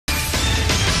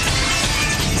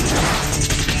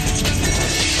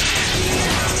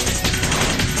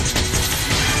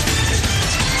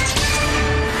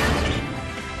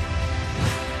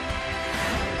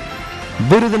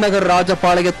விருதுநகர்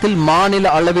ராஜபாளையத்தில் மாநில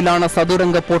அளவிலான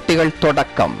சதுரங்க போட்டிகள்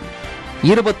தொடக்கம்.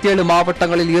 27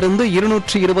 மாவட்டங்களில் இருந்து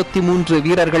 223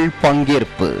 வீரர்கள்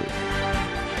பங்கேற்பு.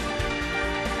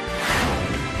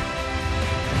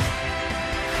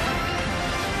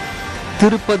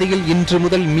 திருப்பதியில் இன்று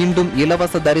முதல் மீண்டும்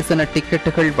இலவச தரிசன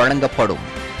டிக்கெட்டுகள் வழங்கப்படும்.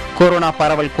 கொரோனா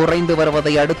பரவல் குறைந்து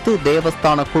வருவதை அடுத்து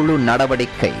தேவஸ்தான குழு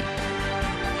நடவடிக்கை.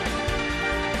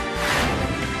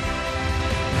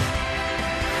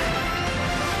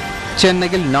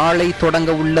 சென்னையில் நாளை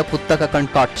தொடங்க உள்ள புத்தக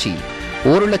கண்காட்சி.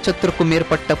 1 லட்சத்திற்கும்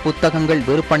மேற்பட்ட புத்தகங்கள்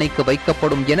விற்பனைக்கு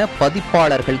வைக்கப்படும் என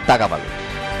பதிப்பாளர்கள் தகவல்.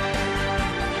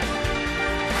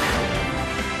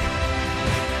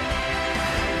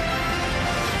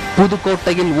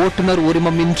 புதுக்கோட்டையில் ஓட்டுநர்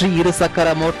உரிமமின்றி 2 சக்கர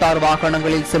மோட்டார்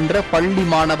வாகனங்களில் சென்ற பள்ளி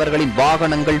மாணவர்களின்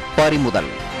வாகனங்கள்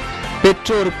பறிமுதல்.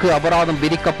 பெற்றோருக்கு அபராதம்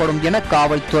விதிக்கப்படும் என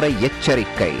காவல்துறை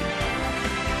எச்சரிக்கை.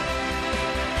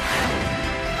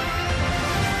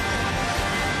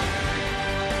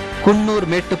 குன்னூர்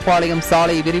மேட்டுப்பாளையம்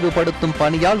சாலை விரிவுபடுத்தும்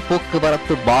பணியால்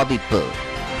போக்குவரத்து பாதிப்பு.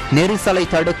 நெரிசலை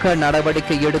தடுக்க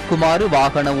நடவடிக்கை எடுக்குமாறு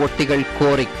வாகன ஓட்டிகள்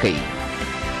கோரிக்கை.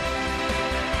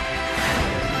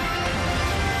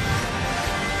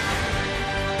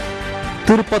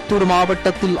 திருப்பத்தூர்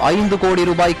மாவட்டத்தில் 5 கோடி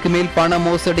ரூபாய்க்கு மேல் பண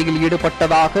மோசடியில்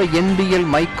ஈடுபட்டதாக NBL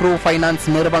மைக்ரோ பைனான்ஸ்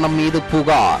நிறுவனம் மீது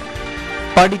புகார்.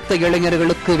 படித்த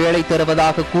இளைஞர்களுக்கு வேலை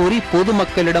தருவதாக கூறி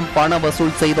பொதுமக்களிடம் பண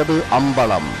வசூல் செய்தது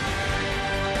அம்பலம்.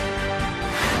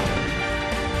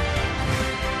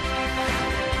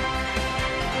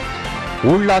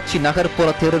 உள்ளாட்சி நகர்ப்புற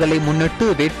தேர்தலை முன்னிட்டு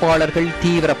வேட்பாளர்கள்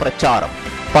தீவிர பிரச்சாரம்.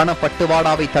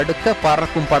 பணப்பட்டுவாடாவை தடுக்க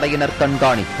பறக்கும் படையினர்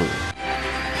கண்காணிப்பு.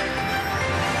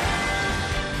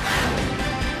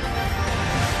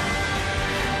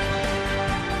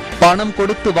 பணம்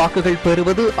கொடுத்து வாக்குகள்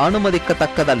பெறுவது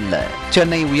அனுமதிக்கத்தக்கதல்ல.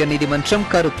 சென்னை உயர்நீதிமன்றம்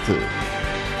கருத்து.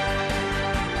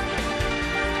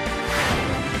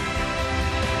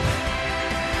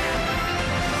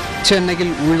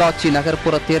 சென்னையில் உள்ளாட்சி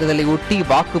நகர்ப்புற தேர்தலை ஒட்டி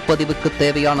வாக்குப்பதிவுக்கு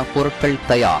தேவையான பொருட்கள்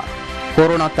தயார்.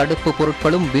 கொரோனா தடுப்பு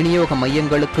பொருட்களும் விநியோக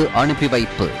மையங்களுக்கு அனுப்பி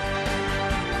வைப்பு.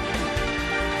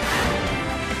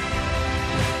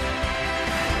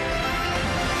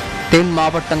 தென்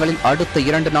மாவட்டங்களில் அடுத்த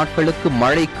 2 நாட்களுக்கு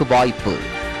மழைக்கு வாய்ப்பு.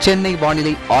 சென்னை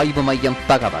வானிலை ஆய்வு மையம்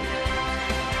தகவல்.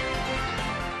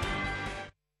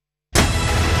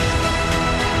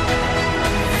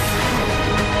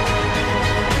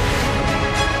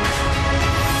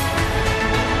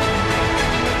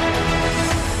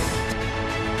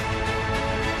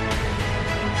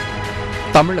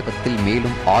 தமிழகத்தில்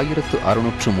மேலும்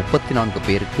 1634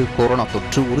 பேருக்கு கொரோனா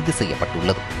தொற்று உறுதி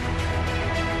செய்யப்பட்டுள்ளது.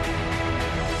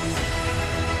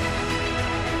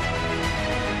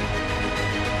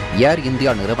 ஏர்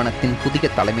இந்தியா நிறுவனத்தின் புதிய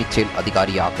தலைமைச் செயல்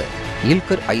அதிகாரியாக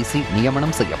இல்கர் ஐசி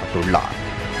நியமனம் செய்யப்பட்டுள்ளார்.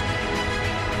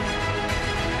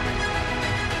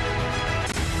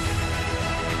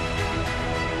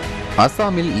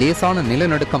 அசாமில் லேசான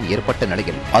நிலநடுக்கம் ஏற்பட்ட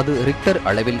நிலையில் அது ரிக்டர்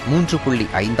அளவில்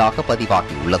 3.5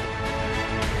 பதிவாகியுள்ளது.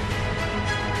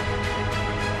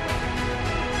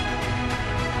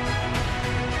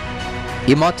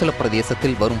 இமாச்சல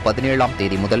பிரதேசத்தில் வரும் 17ஆம்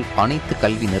தேதி முதல் அனைத்து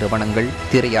கல்வி நிறுவனங்கள்,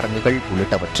 திரையரங்குகள்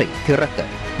உள்ளிட்டவற்றை திறக்க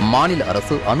மாநில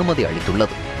அரசு அனுமதி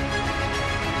அளித்துள்ளது.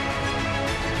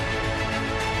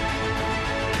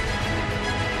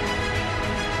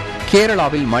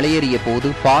 கேரளாவில் மலையேறிய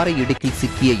போது பாறை இடுக்கில்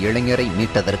சிக்கிய இளைஞரை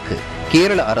மீட்டதற்கு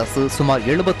கேரள அரசு சுமார்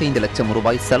 75 லட்சம்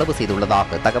ரூபாய் செலவு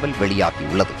செய்துள்ளதாக தகவல்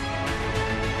வெளியாகியுள்ளது.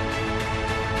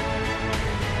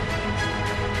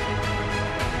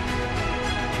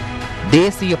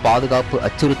 தேசிய பாதுகாப்பு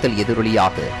அச்சுறுத்தல்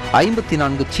எதிரொலியாக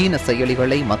 54 சீன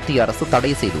செயலிகளை மத்திய அரசு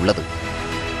தடை செய்துள்ளது.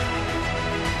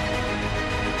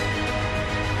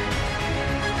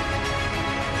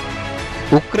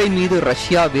 உக்ரைன் மீது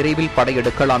ரஷ்யா விரைவில்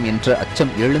படையெடுக்கலாம் என்ற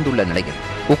அச்சம் எழுந்துள்ள நிலையில்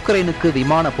உக்ரைனுக்கு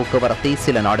விமான போக்குவரத்தை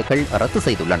சில நாடுகள் ரத்து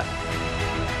செய்துள்ளன.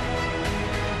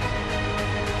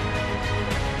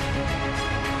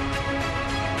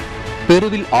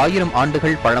 பெருவில் 1000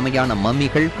 ஆண்டுகள் பழமையான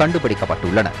மம்மிகள்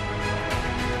கண்டுபிடிக்கப்பட்டுள்ளன.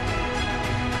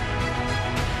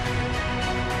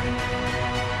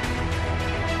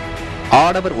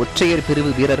 ஆடவர் ஒற்றையர் பிரிவு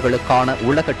வீரர்களுக்கான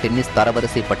உலக டென்னிஸ்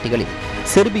தரவரிசை பட்டியலில்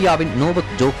செர்பியாவின்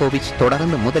நோவக் ஜோகோவிச்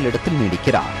தொடர்ந்து முதலிடத்தில்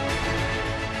நீடிக்கிறார்.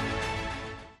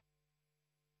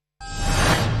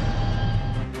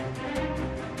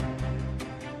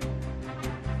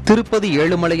 திருப்பதி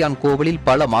ஏழுமலையான் கோவிலில்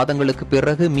பல மாதங்களுக்கு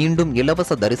பிறகு மீண்டும்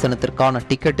இலவச தரிசனத்திற்கான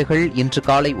டிக்கெட்டுகள் இன்று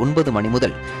காலை 9 மணி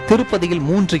முதல் திருப்பதியில்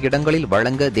 3 இடங்களில்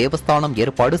வழங்க தேவஸ்தானம்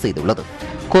ஏற்பாடு செய்துள்ளது.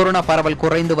 கொரோனா பரவல்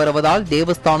குறைந்து வருவதால்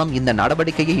தேவஸ்தானம் இந்த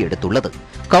நடவடிக்கையை எடுத்துள்ளது.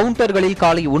 கவுண்டர்களில்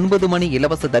காலை 9 மணி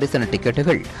இலவச தரிசன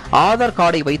டிக்கெட்டுகள் ஆதார்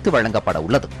கார்டை வைத்து வழங்கப்பட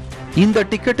உள்ளது. இந்த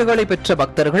டிக்கெட்டுகளை பெற்ற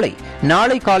பக்தர்களை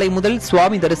நாளை காலை முதல்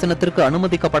சுவாமி தரிசனத்திற்கு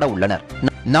அனுமதிக்கப்பட உள்ளனர்.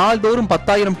 நாள்தோறும்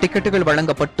 10,000 டிக்கெட்டுகள்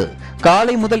வழங்கப்பட்டு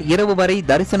காலை முதல் இரவு வரை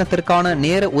தரிசனத்திற்கான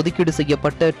நேர ஒதுக்கீடு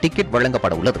செய்யப்பட்ட டிக்கெட்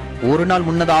வழங்கப்பட உள்ளது. ஒரு நாள்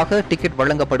முன்னதாக டிக்கெட்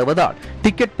வழங்கப்படுவதால்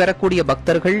டிக்கெட் பெறக்கூடிய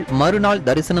பக்தர்கள் மறுநாள்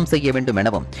தரிசனம் செய்ய வேண்டும்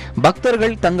எனவும்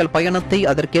பக்தர்கள் தங்கள் பயணத்தை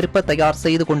அதற்கேற்ப தயார்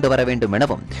செய்து கொண்டு வர வேண்டும்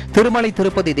எனவும் திருமலை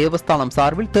திருப்பதி தேவஸ்தானம்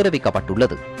சார்பில்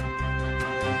தெரிவிக்கப்பட்டுள்ளது.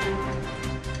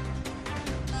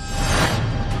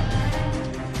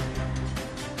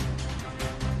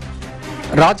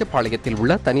 ராஜபாளையத்தில்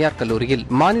உள்ள தனியார் கல்லூரியில்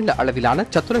மாநில அளவிலான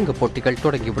சதுரங்க போட்டிகள்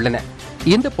தொடங்கியுள்ளன.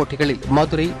 இந்த போட்டிகளில்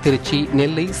மதுரை, திருச்சி,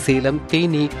 நெல்லை, சேலம்,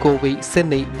 தேனி, கோவை,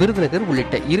 சென்னை, விருதுநகர்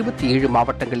உள்ளிட்ட 27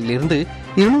 மாவட்டங்களில் இருந்து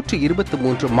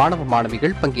 223 மாணவ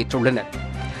மாணவிகள் பங்கேற்றுள்ளனர்.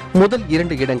 முதல்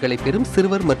 2 இடங்களை பெறும்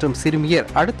சிறுவர் மற்றும்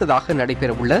சிறுமியர் அடுத்ததாக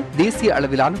நடைபெறவுள்ள தேசிய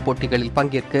அளவிலான போட்டிகளில்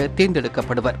பங்கேற்க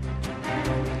தேர்ந்தெடுக்கப்படுவர்.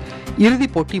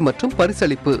 இறுதிப் போட்டி மற்றும்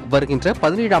பரிசளிப்பு வருகின்ற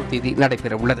 17ஆம் தேதி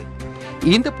நடைபெறவுள்ளது.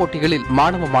 இந்த போட்டிகளில்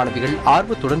மாணவ மாணவிகள்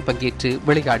ஆர்வத்துடன் பங்கேற்று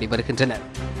விளையாடி வருகின்றனர்.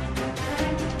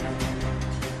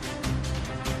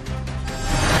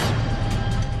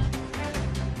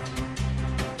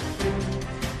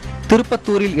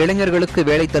 திருப்பத்தூரில் இளைஞர்களுக்கு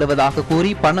வேலை தருவதாக கூறி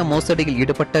பண மோசடியில்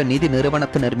ஈடுபட்ட நிதி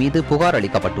நிறுவனத்தினர் மீது புகார்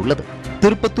அளிக்கப்பட்டுள்ளது.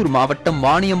 திருப்பத்தூர் மாவட்டம்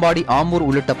வாணியம்பாடி, ஆம்பூர்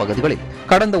உள்ளிட்ட பகுதிகளில்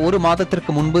கடந்த 1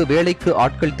 மாதத்திற்கு முன்பு வேலைக்கு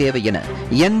ஆட்கள் தேவை என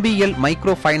NBL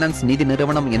மைக்ரோ பைனான்ஸ் நிதி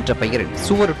நிறுவனம் என்ற பெயரில்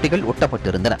சுவரொட்டிகள்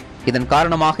ஒட்டப்பட்டிருந்தன. இதன்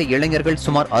காரணமாக இளைஞர்கள்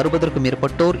சுமார் 60க்கும்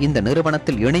மேற்பட்டோர் இந்த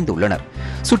நிறுவனத்தில் இணைந்துள்ளனர்.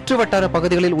 சுற்றுவட்டார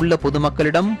பகுதிகளில் உள்ள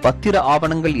பொதுமக்களிடம் பத்திர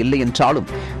ஆவணங்கள் இல்லை என்றாலும்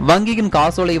வங்கியின்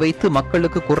காசோலை வைத்து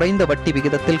மக்களுக்கு குறைந்த வட்டி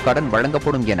விகிதத்தில் கடன்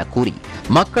வழங்கப்படும் என கூறி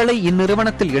மக்களை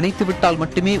இந்நிறுவனத்தில் இணைத்துவிட்டால்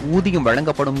மட்டுமே ஊதியம்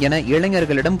வழங்கப்படும் என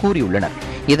இளைஞர்களிடம் கூறியுள்ளனர்.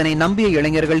 இதனை நம்பிய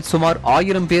இளைஞர்கள் சுமார்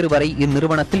 1000 பேர் வரை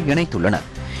இந்நிறுவனத்தில் இணைத்துள்ளனர்.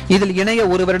 இதில் இணைய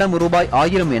ஒருவரிடம் ரூபாய்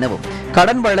 1000 எனவும்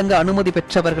கடன் வழங்க அனுமதி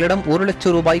பெற்றவர்களிடம் 1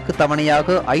 லட்சம் ரூபாய்க்கு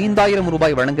தவணையாக 5000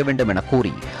 ரூபாய் வழங்க வேண்டும் என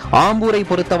கூறி ஆம்பூரை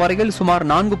பொறுத்தவரையில் சுமார்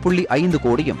 4.5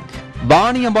 கோடியும்,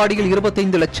 வாணியம்பாடியில்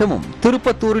 25 லட்சமும்,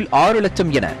 திருப்பத்தூரில் 6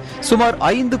 லட்சம் என சுமார்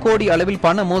 5 கோடி அளவில்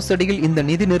பண மோசடியில் இந்த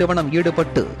நிதி நிறுவனம்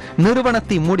ஈடுபட்டு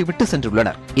நிறுவனத்தை மூடிவிட்டு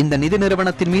சென்றுள்ளனர். இந்த நிதி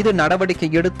நிறுவனத்தின் மீது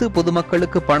நடவடிக்கை எடுத்து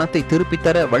பொதுமக்களுக்கு பணத்தை திருப்பித்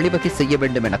தர வழிவகை செய்ய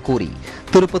வேண்டும் என கூறி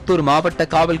திருப்பத்தூர்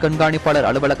மாவட்ட காவல் கண்காணிப்பாளர்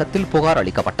அலுவலகத்தில் புகார்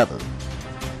அளிக்கப்பட்டது.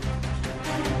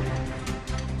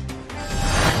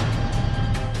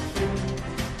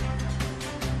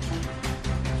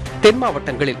 தென்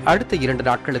மாவட்டங்களில் அடுத்த 2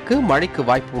 நாட்களுக்கு மழைக்கு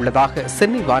வாய்ப்பு உள்ளதாக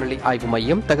சென்னை வானிலை ஆய்வு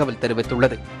மையம் தகவல்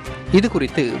தெரிவித்துள்ளது.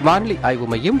 இதுகுறித்து வானிலை ஆய்வு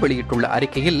மையம் வெளியிட்டுள்ள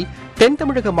அறிக்கையில் தென்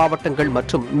தமிழக மாவட்டங்கள்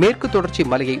மற்றும் மேற்கு தொடர்ச்சி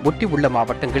மலையை ஒட்டியுள்ள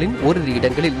மாவட்டங்களின் ஓரிரு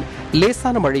இடங்களில்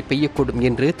லேசான மழை பெய்யக்கூடும்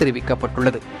என்று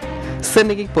தெரிவிக்கப்பட்டுள்ளது.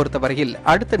 சென்னையை பொறுத்தவரையில்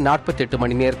அடுத்த 48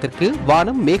 மணி நேரத்திற்கு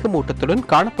வானம் மேகமூட்டத்துடன்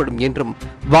காணப்படும் என்றும்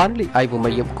வானிலை ஆய்வு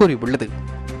மையம் கூறியுள்ளது.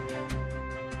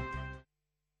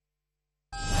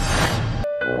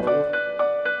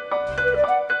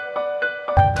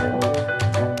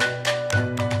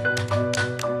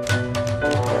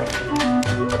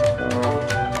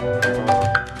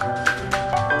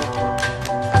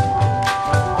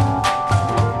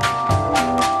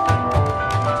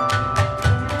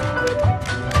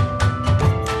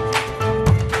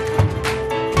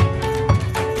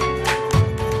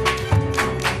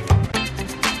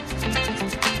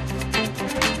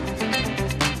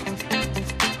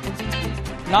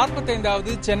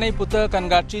 வது சென்னை புத்தக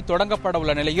கண்காட்சி தொடங்கப்பட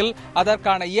உள்ள நிலையில்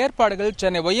அதற்கான ஏற்பாடுகள்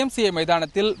சென்னை YMCA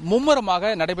மைதானத்தில்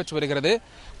மும்முரமாக நடைபெற்று வருகிறது.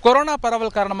 கொரோனா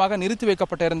பரவல் காரணமாக நிறுத்தி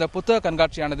வைக்கப்பட்டிருந்த புத்தக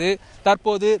கண்காட்சியானது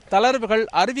தற்போது தளர்வுகள்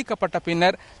அறிவிக்கப்பட்ட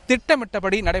பின்னர்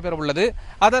திட்டமிட்டபடி நடைபெற உள்ளது.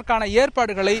 அதற்கான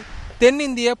ஏற்பாடுகளை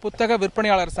தென்னிந்திய புத்தக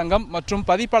விற்பனையாளர் சங்கம் மற்றும்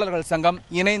பதிப்பாளர்கள் சங்கம்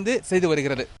இணைந்து செய்து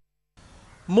வருகிறது.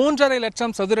 3.5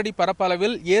 லட்சம் சதுரடி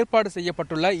பரப்பளவில் ஏற்பாடு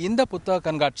செய்யப்பட்டுள்ள இந்த புத்தக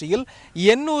கண்காட்சியில்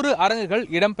 800 அரங்குகள்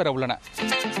இடம்பெற உள்ளன.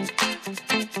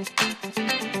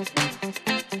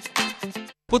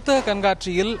 புத்தக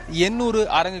கண்காட்சியில் 800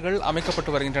 அரங்குகள்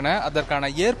அமைக்கப்பட்டு வருகின்றன. அதற்கான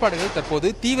ஏற்பாடுகள் தற்போது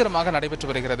தீவிரமாக நடைபெற்று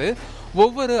வருகிறது.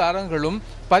 ஒவ்வொரு அரங்குகளும்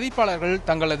பதிப்பாளர்கள்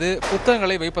தங்களது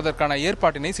புத்தகங்களை வைப்பதற்கான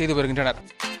ஏற்பாட்டினை செய்து வருகின்றனர்.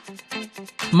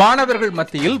 மாணவர்கள்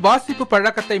மத்தியில் வாசிப்பு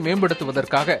பழக்கத்தை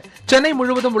மேம்படுத்துவதற்காக சென்னை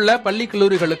முழுவதும் உள்ள பள்ளி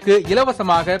கல்லூரிகளுக்கு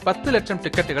இலவசமாக 10 லட்சம்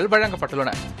டிக்கெட்டுகள்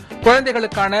வழங்கப்பட்டுள்ளன.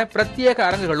 குழந்தைகளுக்கான பிரத்யேக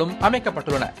அரங்குகளும்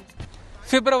அமைக்கப்பட்டுள்ளன.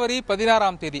 பிப்ரவரி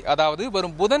 16ஆம் தேதி அதாவது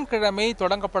வரும் புதன்கிழமை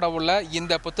தொடங்கப்பட உள்ள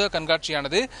இந்த புத்தக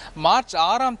கண்காட்சியானது மார்ச்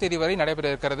 6ஆம் தேதி வரை நடைபெற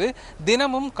இருக்கிறது.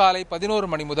 தினமும் காலை 11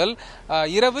 மணி முதல்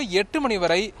இரவு 8 மணி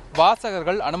வரை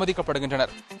வாசகர்கள்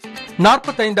அனுமதிக்கப்படுகின்றனர்.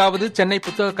 45வது சென்னை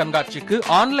புத்தக கண்காட்சிக்கு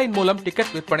ஆன்லைன் மூலம்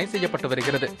டிக்கெட் விற்பனை செய்யப்பட்டு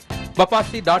வருகிறது.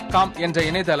 bapasti.com என்ற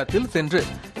இணையதளத்தில் சென்று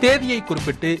தேதியை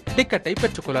குறிப்பிட்டு டிக்கெட்டை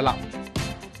பெற்றுக் கொள்ளலாம்.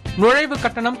 நுழைவு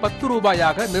கட்டணம் 10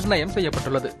 ரூபாயாக நிர்ணயம்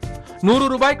செய்யப்பட்டுள்ளது. 100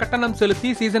 ரூபாய் கட்டணம் செலுத்தி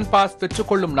சீசன் பாஸ் பெற்றுக்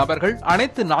கொள்ளும் நபர்கள்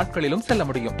அனைத்து நாட்களிலும் செல்ல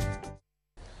முடியும்.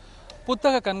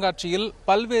 புத்தக கண்காட்சியில்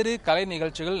பல்வேறு கலை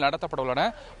நிகழ்ச்சிகள் நடத்தப்பட உள்ளன.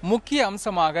 முக்கிய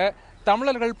அம்சமாக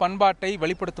தமிழர்கள் பண்பாட்டை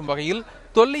வெளிப்படுத்தும் வகையில்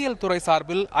தொல்லியல் துறை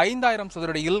சார்பில் 5000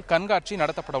 சதுரடியில் கண்காட்சி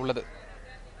நடத்தப்பட உள்ளது.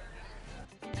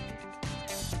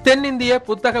 தென்னிந்திய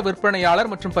புத்தக விற்பனையாளர்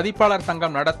மற்றும் பதிப்பாளர்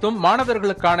சங்கம் நடத்தும்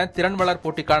மாணவர்களுக்கான திறன்வளர்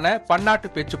போட்டிக்கான பன்னாட்டு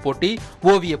பேச்சு போட்டி,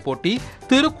 ஓவிய போட்டி,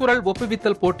 திருக்குறள்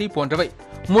ஒப்புவித்தல் போட்டி போன்றவை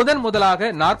முதலாக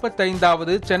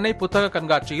 45வது சென்னை புத்தக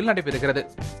கண்காட்சியில் நடைபெறுகிறது.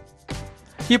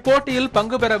 இப்போட்டியில்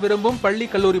பங்கு பெற விரும்பும் பள்ளி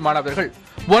கல்லூரி மாணவர்கள்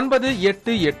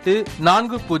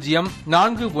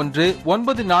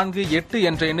 9884401948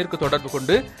 என்ற எண்ணிற்கு தொடர்பு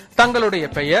கொண்டு தங்களுடைய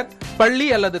பெயர், பள்ளி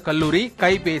அல்லது கல்லூரி,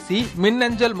 கைபேசி,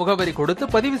 மின்னஞ்சல் முகவரி கொடுத்து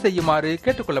பதிவு செய்யுமாறு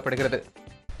கேட்டுக் கொள்ளப்படுகிறது.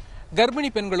 கர்ப்பிணி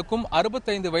பெண்களுக்கும்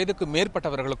 65 வயதுக்கு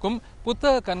மேற்பட்டவர்களுக்கும்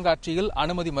புத்தக கண்காட்சியில்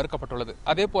அனுமதி மறுக்கப்பட்டுள்ளது.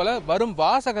 அதேபோல வரும்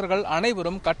வாசகர்கள்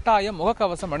அனைவரும் கட்டாயம்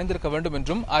முகக்கவசம் அணிந்திருக்க வேண்டும்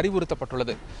என்றும்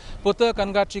அறிவுறுத்தப்பட்டுள்ளது. புத்தக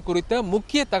கண்காட்சி குறித்த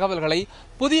முக்கிய தகவல்களை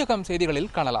புதியகம்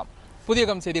செய்திகளில் காணலாம்.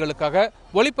 புதியகம் செய்திகளுக்காக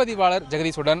ஒளிப்பதிவாளர்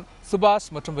ஜெகதீஷுடன்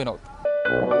சுபாஷ் மற்றும் வினோத்.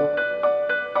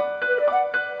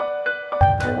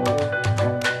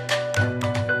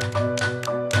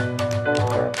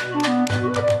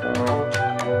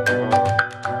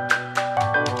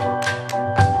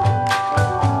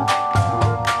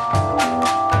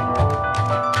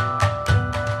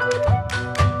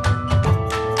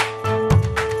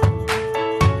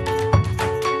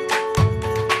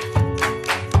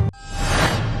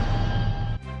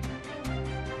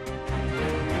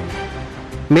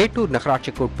 மேட்டூர்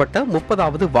நகராட்சிக்கு உட்பட்ட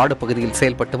 30வது வார்டு பகுதியில்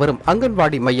செயல்பட்டு வரும்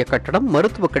அங்கன்வாடி மைய கட்டடம்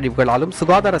மருத்துவ கழிவுகளாலும்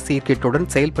சுகாதார சீர்கேட்டுடன்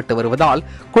செயல்பட்டு வருவதால்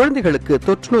குழந்தைகளுக்கு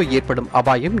தொற்றுநோய் ஏற்படும்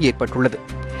அபாயம் ஏற்பட்டுள்ளது.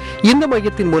 இந்த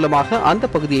மையத்தின் மூலமாக அந்த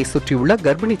பகுதியை சுற்றியுள்ள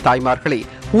கர்ப்பிணி தாய்மார்களை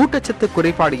ஊட்டச்சத்து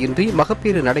குறைபாடு இன்றி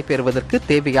மகப்பேறு நடைபெறுவதற்கு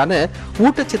தேவையான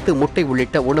ஊட்டச்சத்து முட்டை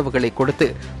உள்ளிட்ட உணவுகளை கொடுத்து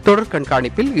தொடர்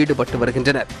கண்காணிப்பில் ஈடுபட்டு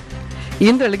வருகின்றனர்.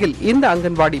 இந்த நிலையில் இந்த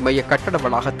அங்கன்வாடி மைய கட்டட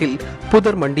வளாகத்தில்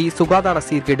புதர் மண்டி சுகாதார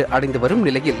சீர்கேடு அடைந்து வரும்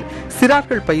நிலையில்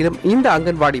சிறார்கள் பயிலும் இந்த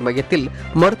அங்கன்வாடி மையத்தில்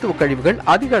மருத்துவ கழிவுகள்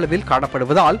அதிக அளவில்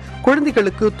காணப்படுவதால்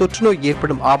குழந்தைகளுக்கு தொற்றுநோய்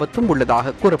ஏற்படும் ஆபத்தும்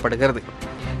உள்ளதாக கூறப்படுகிறது.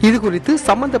 இதுகுறித்து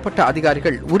சம்பந்தப்பட்ட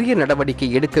அதிகாரிகள் உரிய நடவடிக்கை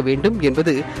எடுக்க வேண்டும்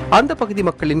என்பது அந்த பகுதி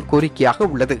மக்களின் கோரிக்கையாக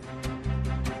உள்ளது.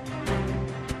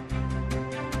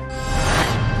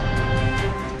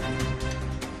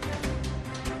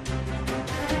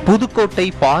 புதுக்கோட்டை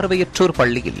பார்வையற்றோர்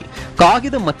பள்ளியில்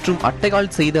காகிதம் மற்றும் அட்டையால்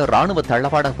செய்த ராணுவ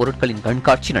தளவாட பொருட்களின்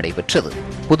கண்காட்சி நடைபெற்றது.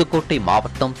 புதுக்கோட்டை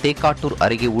மாவட்டம் தேக்காட்டூர்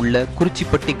அருகே உள்ள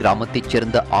குறிச்சிப்பட்டி கிராமத்தைச்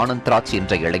சேர்ந்த ஆனந்த்ராஜ்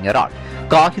என்ற இளைஞரால்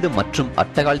காகிதம் மற்றும்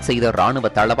அட்டையால் செய்த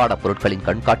ராணுவ தளவாட பொருட்களின்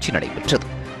கண்காட்சி நடைபெற்றது.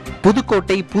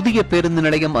 புதுக்கோட்டை புதிய பேருந்து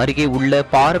நிலையம் அருகே உள்ள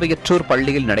பார்வையற்றோர்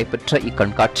பள்ளியில் நடைபெற்ற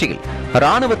இக்கண்காட்சியில்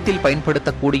ராணுவத்தில்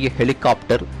பயன்படுத்தக்கூடிய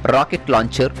ஹெலிகாப்டர், ராக்கெட்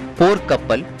லான்ச்சர்,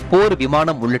 போர்க்கப்பல், போர்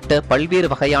விமானம் உள்ளிட்ட பல்வேறு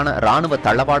வகையான ராணுவ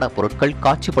தளவாட பொருட்கள்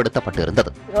காட்சிப்படுத்தப்பட்டிருந்தது.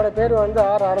 என்னோட பேர்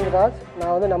ஆர் ஆனந்தராஜ்.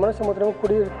 நான் நமனசமுத்திரம்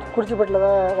குறிச்சிப்பட்டில்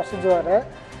தான் வசிச்சு வரேன்.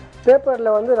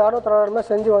 பேப்பரில் ராணுவ தளவாடமாக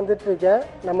செஞ்சு வந்துட்டு இருக்கேன்.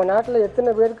 நம்ம நாட்டில் எத்தனை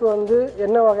பேருக்கு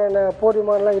என்ன வகையான போர்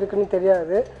விமானம்லாம் இருக்குன்னு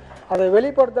தெரியாது. அதை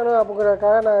வெளிப்படுத்தணும்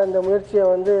அப்படிங்கிறதுக்காக நான் இந்த முயற்சியை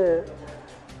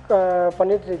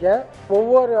பண்ணிகிட்ருக்கேன்.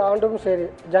 ஒவ்வொரு ஆண்டும் சரி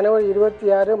ஜனவரி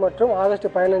 26 மற்றும் ஆகஸ்ட்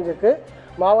 15க்கு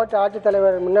மாவட்ட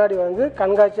ஆட்சித்தலைவர் முன்னாடி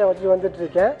கண்காட்சியாக வச்சுட்டு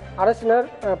வந்துட்டுருக்கேன். அரசினர்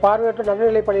பார்வையற்ற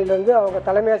நடுநிலைப் பள்ளியிலேருந்து அவங்க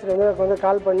தலைமை ஆசிரியர் எனக்கு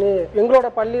கால் பண்ணி எங்களோட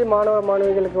பள்ளி மாணவ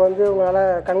மாணவிகளுக்கு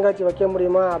உங்களால் கண்காட்சி வைக்க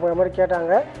முடியுமா அப்படிங்கிற மாதிரி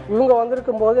கேட்டாங்க. இவங்க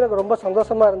வந்திருக்கும் போது எனக்கு ரொம்ப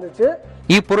சந்தோஷமா இருந்துச்சு.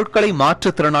 இப்பொருட்களை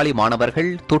மாற்றுத்திறனாளி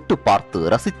மாணவர்கள் தொட்டு பார்த்து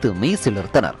ரசித்து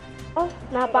மெய்சிலிர்த்தனர்.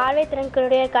 நான் பார்வை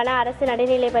திறன்களுடையக்கான அரசு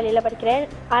நடுநிலைப் பள்ளியில் படிக்கிறேன்.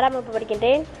 6ஆம் வகுப்பு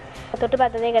படிக்கின்றேன். தொட்டு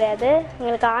பார்த்ததே கிடையாது.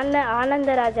 எங்களுக்கு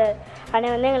ஆனந்தராஜர்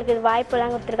அண்ணன் எங்களுக்கு இது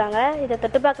வாய்ப்பெல்லாம் கொடுத்துருக்காங்க. இதை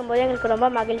தொட்டு பார்க்கும்போது எங்களுக்கு ரொம்ப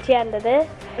மகிழ்ச்சியாக இருந்தது.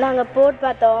 நாங்கள் போட்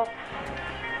பார்த்தோம்,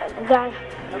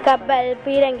 கப்பல்,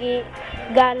 பீரங்கி,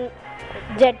 கன்,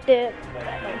 ஜெட்டு,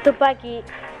 துப்பாக்கி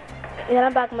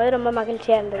இதெல்லாம் பார்க்கும்போது ரொம்ப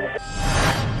மகிழ்ச்சியாக இருந்தது.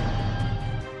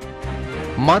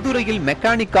 மதுரையில்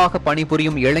மெக்கானிக்காக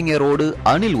பணிபுரியும் இளைஞரோடு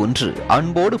அணில் ஒன்று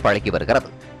அன்போடு பழகி வருகிறது.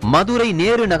 மதுரை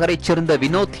நேரு நகரைச் சேர்ந்த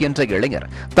வினோத் என்ற இளைஞர்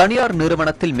தனியார்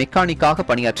நிறுவனத்தில் மெக்கானிக்காக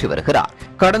பணியாற்றி வருகிறார்.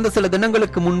 கடந்த சில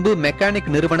தினங்களுக்கு முன்பு மெக்கானிக்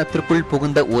நிறுவனத்திற்குள்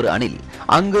புகுந்த ஒரு அணில்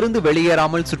அங்கிருந்து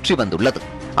வெளியேறாமல் சுற்றி வந்துள்ளது.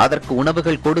 அதற்கு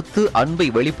உணவுகள் கொடுத்து அன்பை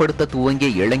வெளிப்படுத்த துவங்கிய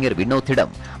இளைஞர்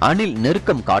வினோத்திடம் அணில்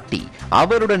நெருக்கம் காட்டி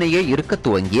அவருடனேயே இருக்க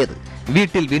துவங்கியது.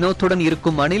 வீட்டில் வினோத்துடன்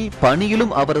இருக்கும் அணில்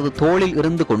பணியிலும் அவரது தோளில்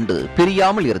இருந்து கொண்டு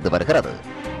பிரியாமல் இருந்து வருகிறது.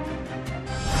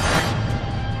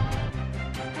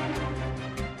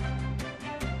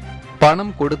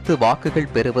 பணம் கொடுத்து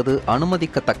வாக்குகள் பெறுவது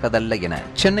அனுமதிக்கத்தக்கதல்ல என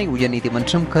சென்னை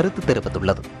உயர்நீதிமன்றம் கருத்து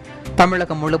தெரிவித்துள்ளது.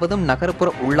 தமிழகம் முழுவதும் நகர்ப்புற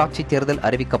உள்ளாட்சி தேர்தல்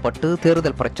அறிவிக்கப்பட்டு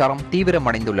தேர்தல் பிரச்சாரம்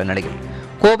தீவிரமடைந்துள்ள நிலையில்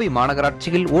கோவை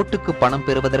மாநகராட்சியில் ஓட்டுக்கு பணம்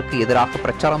பெறுவதற்கு எதிராக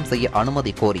பிரச்சாரம் செய்ய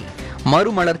அனுமதி கோரி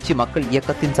மறுமலர்ச்சி மக்கள்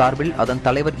இயக்கத்தின் சார்பில் அதன்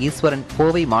தலைவர் ஈஸ்வரன்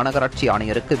கோவை மாநகராட்சி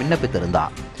ஆணையருக்கு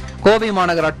விண்ணப்பித்திருந்தார். கோவை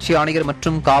மாநகராட்சி ஆணையர்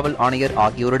மற்றும் காவல் ஆணையர்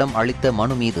ஆகியோரிடம் அளித்த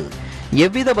மனு மீது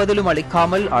எவ்வித பதிலும்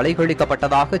அளிக்காமல்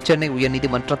அலைகழிக்கப்பட்டதாக சென்னை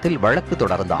உயர்நீதிமன்றத்தில் வழக்கு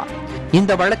தொடர்ந்தார்.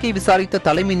 இந்த வழக்கை விசாரித்த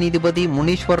தலைமை நீதிபதி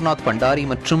முனீஸ்வர்நாத் பண்டாரி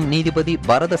மற்றும் நீதிபதி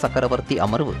பரத சக்கரவர்த்தி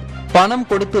அமர்வு பணம்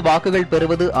கொடுத்து வாக்குகள்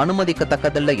பெறுவது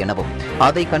அனுமதிக்கத்தக்கதல்ல எனவும்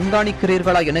அதை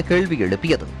கண்காணிக்கிறீர்களா என கேள்வி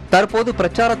எழுப்பியது. தற்போது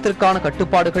பிரச்சாரத்திற்கான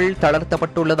கட்டுப்பாடுகள்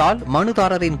தளர்த்தப்பட்டுள்ளதால்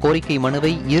மனுதாரரின் கோரிக்கை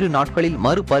மனுவை 2 நாட்களில்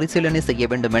மறுபரிசீலனை செய்ய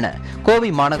வேண்டும் என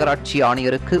கோவை மாநகராட்சி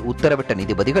ஆணையருக்கு உத்தரவிட்ட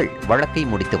நீதிபதிகள் வழக்கை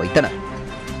முடித்து வைத்தனர்.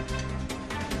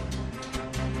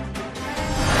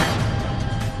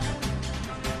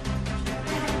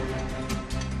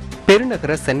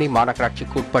 பெருநகர சென்னை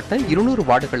மாநகராட்சிக்கு உட்பட்ட 200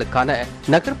 வார்டுகளுக்கான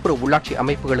நகர்ப்புற உள்ளாட்சி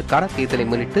அமைப்புகளுக்கான தேர்தலை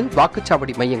முன்னிட்டு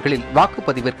வாக்குச்சாவடி மையங்களில்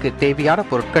வாக்குப்பதிவிற்கு தேவையான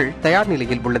பொருட்கள் தயார்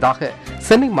நிலையில் உள்ளதாக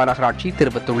சென்னை மாநகராட்சி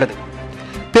தெரிவித்துள்ளது.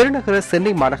 பெருநகர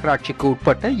சென்னை மாநகராட்சிக்கு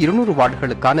உட்பட்ட 200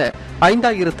 வார்டுகளுக்கான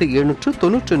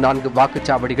 5794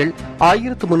 வாக்குச்சாவடிகள்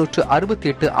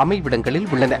 1368 அமைவிடங்களில்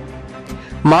உள்ளன.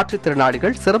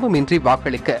 மாற்றுத்திறனாளிகள் சிரமமின்றி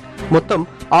வாக்களிக்க மொத்தம்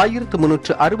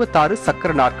 1366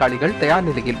 சக்கர நாற்காலிகள் தயார்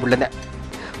நிலையில் உள்ளன.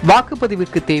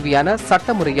 வாக்குப்பதிவிற்கு தேவையான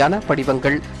சட்டமுறையான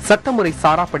படிவங்கள், சட்டமுறை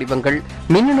சாரா படிவங்கள்,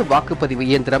 மின்னணு வாக்குப்பதிவு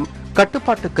இயந்திரம்,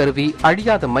 கட்டுப்பாட்டு கருவி,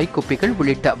 அழியாத மைக்குப்பிகள்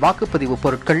உள்ளிட்ட வாக்குப்பதிவு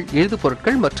பொருட்கள், எழுது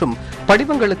பொருட்கள் மற்றும்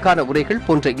படிவங்களுக்கான உரைகள்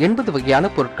போன்ற 80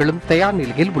 வகையான பொருட்களும் தயார்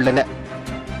நிலையில் உள்ளன.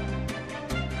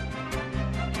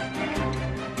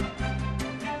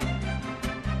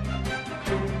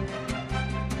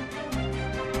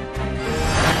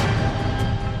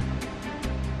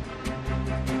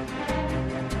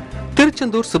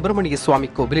 திருச்செந்தூர் சுப்பிரமணிய சுவாமி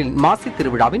கோவிலின் மாசி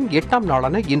திருவிழாவின் 8ஆம்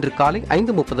நாளான இன்று காலை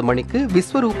 5:30 மணிக்கு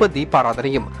விஸ்வரூப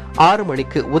தீபாராதனையும் 6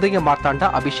 மணிக்கு உதய மார்த்தாண்டா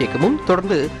அபிஷேகமும்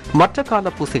தொடர்ந்து மற்ற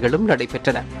கால பூசைகளும்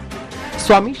நடைபெற்றன.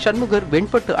 சுவாமி சண்முகர்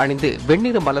வெண்பட்டு அணிந்து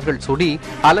வெண்ணிற மலர்கள் சூடி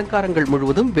அலங்காரங்கள்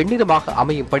முழுவதும் வெண்ணிறமாக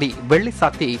அமையும்படி வெள்ளி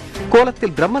சாத்தி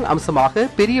கோலத்தில் பிரம்மன் அம்சமாக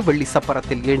பெரிய வெள்ளி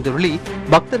சப்பரத்தில் எழுந்தருளி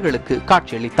பக்தர்களுக்கு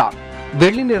காட்சியளித்தார்.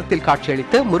 வெள்ளி நிறத்தில்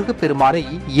காட்சியளித்த முருகப்பெருமானை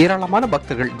ஏராளமான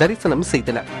பக்தர்கள் தரிசனம்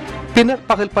செய்தனர். பின்னர்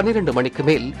பகல் 12 மணிக்கு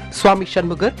மேல் சுவாமி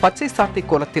சண்முகர் பச்சை சாத்தி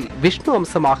கோலத்தில் விஷ்ணு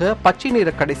அம்சமாக பச்சை நிற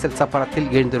கடைசல் சப்பரத்தில்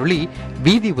எழுந்தருளி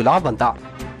வீதி உலா வந்தார்.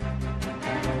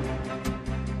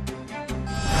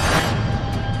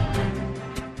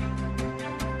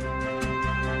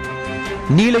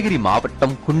 நீலகிரி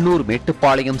மாவட்டம் குன்னூர்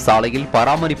மேட்டுப்பாளையம் சாலையில்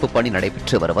பராமரிப்பு பணி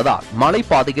நடைபெற்று வருவதால்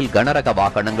மலைப்பாதையில் கனரக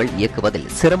வாகனங்கள் இயக்குவதில்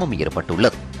சிரமம்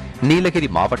ஏற்பட்டுள்ளது. நீலகிரி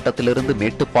மாவட்டத்திலிருந்து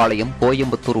மேட்டுப்பாளையம்,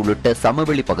 கோயம்புத்தூர் உள்ளிட்ட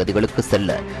சமவெளி பகுதிகளுக்கு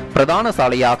செல்ல பிரதான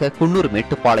சாலையாக குன்னூர்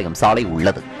மேட்டுப்பாளையம் சாலை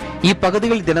உள்ளது.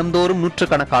 இப்பகுதியில் தினந்தோறும்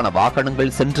நூற்றுக்கணக்கான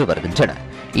வாகனங்கள் சென்று வருகின்றன.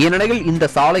 இந்நிலையில் இந்த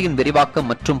சாலையின் விரிவாக்கம்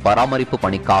மற்றும் பராமரிப்பு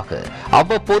பணிக்காக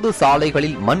அவ்வப்போது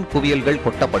சாலைகளில் மண் குவியல்கள்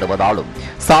கொட்டப்படுவதாலும்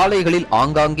சாலைகளில்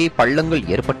ஆங்காங்கே பள்ளங்கள்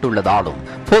ஏற்பட்டுள்ளதாலும்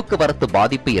போக்குவரத்து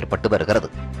பாதிப்பு ஏற்பட்டு வருகிறது.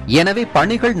 எனவே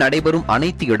பணிகள் நடைபெறும்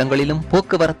அனைத்து இடங்களிலும்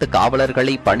போக்குவரத்து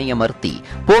காவலர்களை பணியமர்த்தி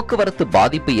போக்குவரத்து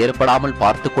பாதிப்பு ஏற்படாமல்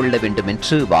பார்த்துக் கொள்ள வேண்டும்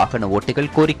என்று வாகன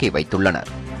ஓட்டிகள் கோரிக்கை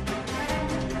வைத்துள்ளனர்.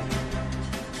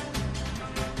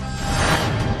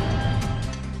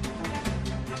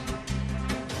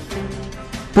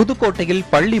 புதுக்கோட்டையில்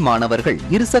பள்ளி மாணவர்கள்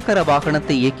இருசக்கர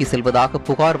வாகனத்தை இயக்கி செல்வதாக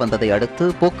புகார் வந்ததை அடுத்து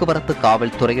போக்குவரத்து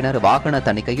காவல்துறையினர் வாகன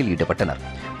தணிக்கையில் ஈடுபட்டனர்.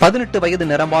 18 வயது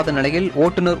நிரம்பாத நிலையில்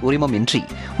ஓட்டுநர் உரிமம் இன்றி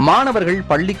மாணவர்கள்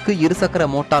பள்ளிக்கு இருசக்கர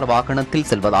மோட்டார் வாகனத்தில்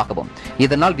செல்வதாகவும்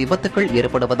இதனால் விபத்துகள்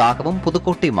ஏற்படுவதாகவும்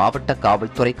புதுக்கோட்டை மாவட்ட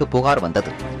காவல்துறைக்கு புகார்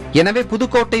வந்தது. எனவே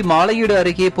புதுக்கோட்டை மாலையீடு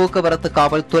அருகே போக்குவரத்து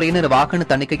காவல்துறையினர் வாகன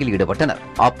தணிக்கையில் ஈடுபட்டனர்.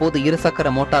 அப்போது இருசக்கர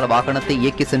மோட்டார் வாகனத்தை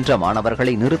இயக்கி சென்ற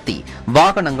மாணவர்களை நிறுத்தி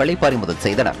வாகனங்களை பறிமுதல்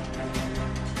செய்தனர்.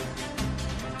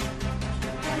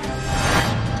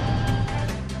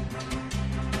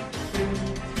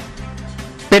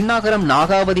 பென்னாகரம்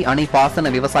நாகாவதி அணை பாசன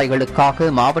விவசாயிகளுக்காக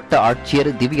மாவட்ட ஆட்சியர்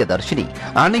திவ்யதர்ஷினி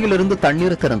அணையிலிருந்து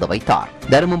தண்ணீர் திறந்து வைத்தார்.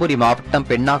 தருமபுரி மாவட்டம்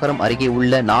பென்னாகரம் அருகே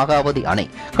உள்ள நாகாவதி அணை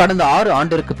கடந்த 6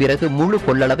 ஆண்டிற்கு பிறகு முழு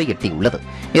கொள்ளளவை எட்டியுள்ளது.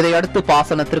 இதையடுத்து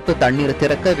பாசனத்திற்கு தண்ணீர்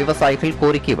திறக்க விவசாயிகள்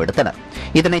கோரிக்கை விடுத்தனர்.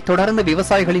 இதனைத் தொடர்ந்து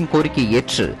விவசாயிகளின் கோரிக்கை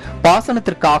ஏற்று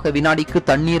பாசனத்திற்காக வினாடிக்கு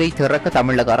தண்ணீரை திறக்க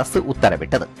தமிழக அரசு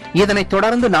உத்தரவிட்டது. இதனைத்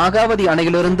தொடர்ந்து நாகாவதி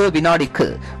அணையிலிருந்து வினாடிக்கு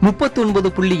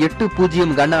 39.80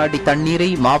 கன அடி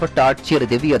தண்ணீரை மாவட்ட ஆட்சியர்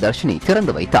திவ்யதர்ஷினி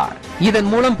திறந்து வைத்தார். இதன்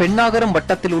மூலம் பென்னாகரம்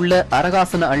வட்டத்தில் உள்ள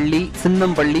அரகாசன அள்ளி,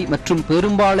 சின்னம்பள்ளி மற்றும்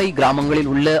பெரும்பாலை கிராமங்களில்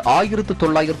உள்ள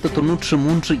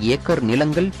 1993 ஏக்கர்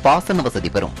நிலங்கள் பாசன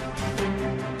வசதி பெறும்.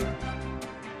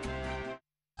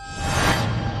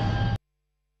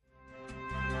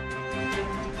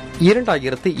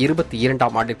 இரண்டாயிரத்து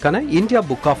 22ஆம் ஆண்டிற்கான இந்தியா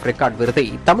புக் ஆஃப் ரெக்கார்ட் விருதை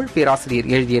தமிழ் பேராசிரியர்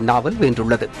எழுதிய நாவல்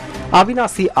வென்றுள்ளது.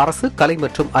 அவினாசி அரசு கலை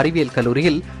மற்றும் அறிவியல்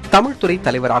கல்லூரியில் தமிழ்துறை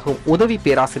தலைவராகவும் உதவி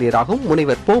பேராசிரியராகவும்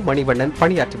முனைவர் பொ. மணிவண்ணன்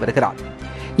பணியாற்றி வருகிறார்.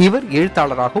 இவர்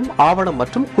எழுத்தாளராகவும் ஆவணம்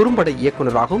மற்றும் குறும்பட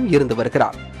இயக்குநராகவும் இருந்து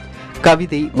வருகிறார்.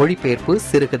 கவிதை, மொழிபெயர்ப்பு,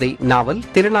 சிறுகதை, நாவல்,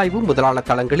 திறனாய்வு முதலான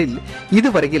தளங்களில்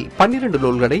இதுவரையில் 12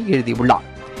 நூல்களை எழுதியுள்ளார்.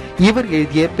 இவர்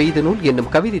எழுதிய பெய்த நூல்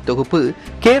என்னும் கவிதை தொகுப்பு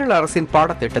கேரள அரசின்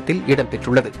பாடத்திட்டத்தில்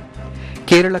இடம்பெற்றுள்ளது.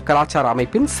 கேரள கலாச்சார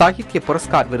அமைப்பின் சாகித்ய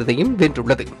புரஸ்கார் விருதையும்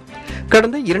வென்றுள்ளது.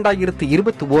 கடந்த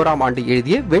 2021ஆம் ஆண்டு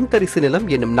எழுதிய வெண்தரிசு நிலம்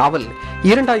என்னும் நாவல்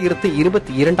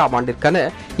 2022ஆம் ஆண்டிற்கான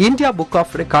இந்தியா புக்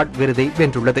ஆஃப் ரெக்கார்ட் விருதை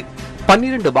வென்றுள்ளது.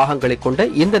 12 பாகங்களை கொண்ட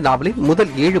இந்த நாவலின்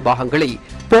முதல் 7 பாகங்களை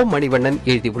பொ. மணிவண்ணன்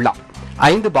எழுதியுள்ளார்.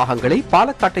 5 பாகங்களை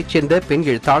பாலக்காட்டைச் சேர்ந்த பெண்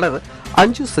எழுத்தாளர்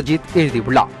அஞ்சு சஜித்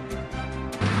எழுதியுள்ளார்.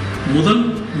 முதல்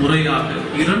முறையாக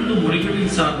 2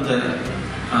 மொழிகளில் சார்ந்த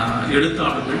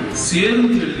எழுத்தாளர்கள்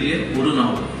சேர்ந்து எழுதிய ஒரு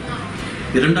நாவல்.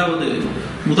 இரண்டாவது,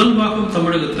 முதல் பாகம்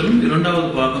தமிழகத்திலும் 2வது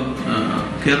பாகம்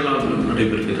கேரளாவிலும்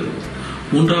நடைபெறுகிறது.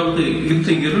 மூன்றாவது, இந்த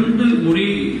 2 மொழி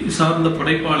சார்ந்த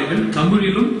படைப்பாளிகள்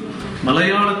தமிழிலும்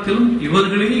மலையாளத்திலும்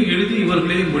இவர்களே எழுதி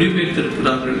இவர்களே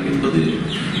மொழிபெயர்த்திருக்கிறார்கள் என்பது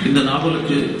இந்த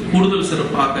நாவலுக்கு கூடுதல்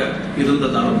சிறப்பாக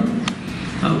இருந்ததாலும்,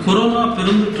 கொரோனா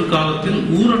பெருந்தொற்று காலத்தில்,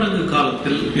 ஊரடங்கு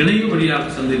காலத்தில் இணைய வழியாக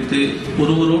சந்தித்து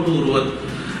ஒருவரோடு ஒருவர்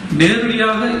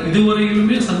நேரடியாக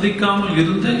இதுவரையிலுமே சந்திக்காமல்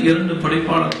இருந்த 2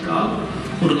 படைப்பாளர்களால்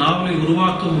ஒரு நாவலை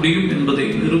உருவாக்க முடியும் என்பதை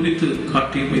நிரூபித்து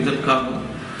காட்டியும் இதற்காக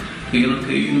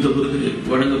எனக்கு இந்த விருது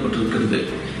வழங்கப்பட்டிருக்கிறது.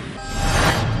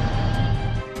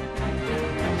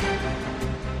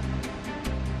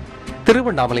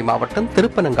 திருவண்ணாமலை மாவட்டம்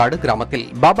திருப்பனங்காடு கிராமத்தில்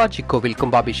பாபாஜி கோவில்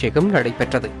கும்பாபிஷேகம்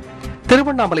நடைபெற்றது.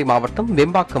 திருவண்ணாமலை மாவட்டம்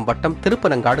வெம்பாக்கம் வட்டம்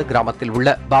திருப்பனங்காடு கிராமத்தில் உள்ள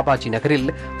பாபாஜி நகரில்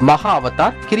மகா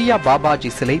அவதார் கிரியா பாபாஜி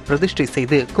சிலை பிரதிஷ்டை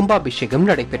செய்து கும்பாபிஷேகம்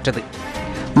நடைபெற்றது.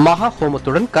 மகா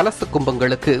ஹோமத்துடன் கலச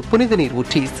கும்பங்களுக்கு புனித நீர்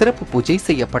ஊற்றி சிறப்பு பூஜை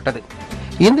செய்யப்பட்டது.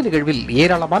 இந்த நிகழ்வில்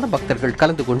ஏராளமான பக்தர்கள்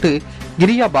கலந்து கொண்டு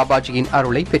கிரியா பாபாஜியின்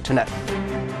அருளை பெற்றனர்.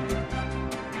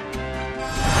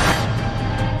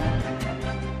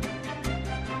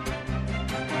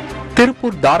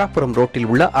 திருப்பூர் தாராபுரம் ரோட்டில்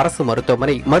உள்ள அரசு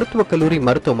மருத்துவமனை மருத்துவக் கல்லூரி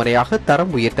மருத்துவமனையாக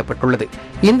தரம் உயர்த்தப்பட்டுள்ளது.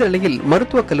 இந்த நிலையில்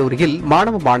மருத்துவக் கல்லூரியில்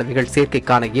மாணவ மாணவிகள்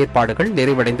சேர்க்கைக்கான ஏற்பாடுகள்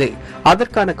நிறைவடைந்து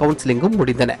அதற்கான கவுன்சிலிங்கும்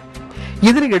முடிந்தன.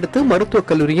 இதனையடுத்து மருத்துவக்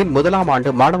கல்லூரியின் 1ஆம்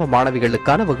ஆண்டு மாணவ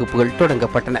மாணவிகளுக்கான வகுப்புகள்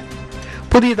தொடங்கப்பட்டன.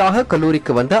 புதியதாக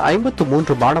கல்லூரிக்கு வந்த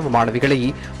 53 மாணவ மாணவிகளை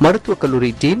மருத்துவக்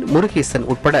கல்லூரி டீன் முருகேசன்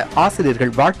உட்பட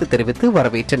ஆசிரியர்கள் வாழ்த்து தெரிவித்து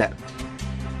வரவேற்றனர்.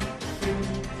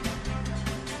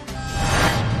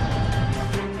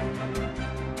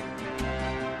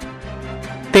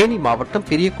 தேனி மாவட்டம்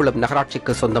பெரியகுளம்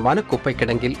நகராட்சிக்கு சொந்தமான குப்பை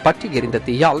கிடங்கில் பற்றி எரிந்த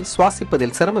தீயால்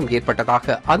சுவாசிப்பதில் சிரமம்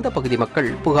ஏற்பட்டதாக அந்த பகுதி மக்கள்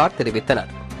புகார்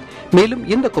தெரிவித்தனர். மேலும்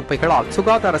இந்த குப்பைகளால்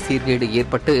சுகாதார சீர்கேடு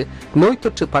ஏற்பட்டு நோய்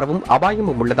தொற்று பரவும்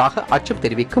அபாயமும் உள்ளதாக அச்சம்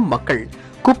தெரிவிக்கும் மக்கள்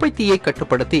குப்பை தீயை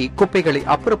கட்டுப்படுத்தி குப்பைகளை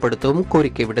அப்புறப்படுத்தவும்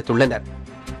கோரிக்கை விடுத்துள்ளனர்.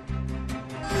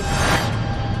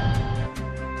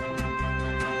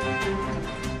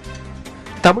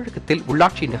 தமிழகத்தில்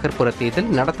உள்ளாட்சி நகர்ப்புற தேர்தல்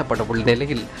நடத்தப்பட உள்ள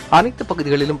நிலையில் அனைத்து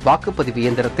பகுதிகளிலும் வாக்குப்பதிவு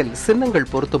இயந்திரத்தில் சின்னங்கள்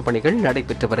பொருத்தும் பணிகள்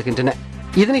நடைபெற்று வருகின்றன.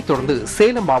 இதனைத் தொடர்ந்து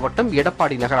சேலம் மாவட்டம்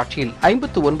எடப்பாடி நகராட்சியில்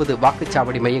 59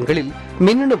 வாக்குச்சாவடி மையங்களில்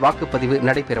மின்னணு வாக்குப்பதிவு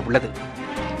நடைபெறவுள்ளது.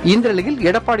 இந்த நிலையில்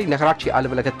எடப்பாடி நகராட்சி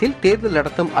அலுவலகத்தில் தேர்தல்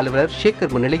நடத்தும் அலுவலர்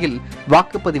சேகர் முன்னிலையில்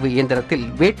வாக்குப்பதிவு இயந்திரத்தில்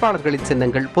வேட்பாளர்களின்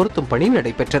சின்னங்கள் பொருத்தும் பணி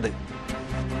நடைபெற்றது.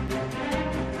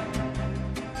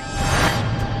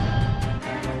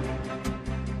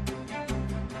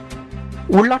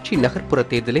 உள்ளாட்சி நகர்ப்புற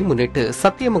தேர்தலை முன்னிட்டு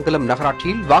சத்தியமங்கலம்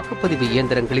நகராட்சியில் வாக்குப்பதிவு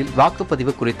இயந்திரங்களில்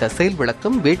வாக்குப்பதிவு குறித்த செயல்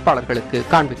விளக்கம் வேட்பாளர்களுக்கு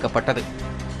காண்பிக்கப்பட்டது.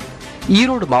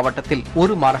 ஈரோடு மாவட்டத்தில்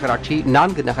 1 மாநகராட்சி,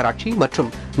 4 நகராட்சி மற்றும்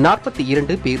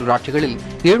 42 பேரூராட்சிகளில்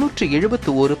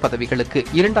 771 பதவிகளுக்கு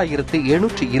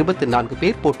 2724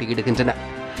 பேர் போட்டியிடுகின்றனர்.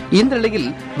 இந்த நிலையில்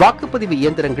வாக்குப்பதிவு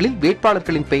இயந்திரங்களில்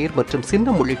வேட்பாளர்களின் பெயர் மற்றும்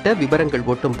சின்னம் உள்ளிட்ட விவரங்கள்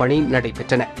ஒட்டும் பணி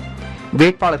நடைபெற்றன.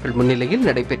 வேட்பாளர்கள் முன்னிலையில்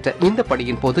நடைபெற்ற இந்த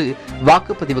பணியின் போது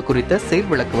வாக்குப்பதிவு குறித்த செயல்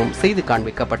விளக்கமும் செய்து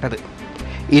காண்பிக்கப்பட்டது.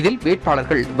 இதில்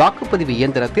வேட்பாளர்கள் வாக்குப்பதிவு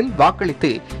இயந்திரத்தில் வாக்களித்து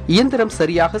இயந்திரம்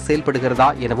சரியாக செயல்படுகிறதா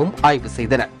எனவும் ஆய்வு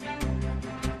செய்தனர்.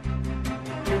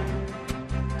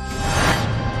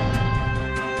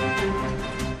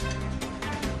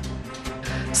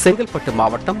 செங்கல்பட்டு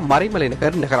மாவட்டம்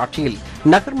மறைமலைநகர் நகராட்சியில்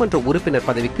நகர்மன்ற உறுப்பினர்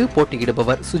பதவிக்கு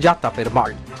போட்டியிடுபவர் சுஜாதா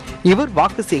பெருமாள். இவர்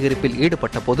வாக்கு சேகரிப்பில்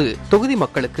ஈடுபட்ட போது தொகுதி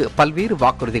மக்களுக்கு பல்வேறு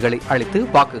வாக்குறுதிகளை அளித்து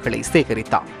வாக்குகளை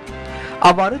சேகரித்தார்.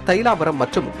 அவ்வாறு தைலாவரம்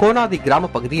மற்றும் கோனாதி கிராம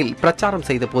பகுதியில் பிரச்சாரம்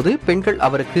செய்தபோது பெண்கள்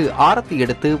அவருக்கு ஆரத்தி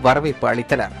எடுத்து வரவேற்பு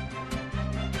அளித்தனர்.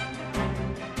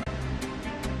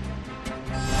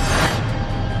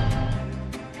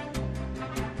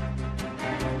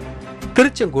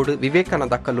 திருச்செங்கோடு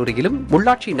விவேகானந்தா கல்லூரியிலும்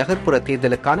உள்ளாட்சி நகர்ப்புற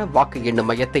தேர்தலுக்கான வாக்கு எண்ணும்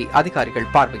மையத்தை அதிகாரிகள்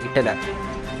பார்வையிட்டனர்.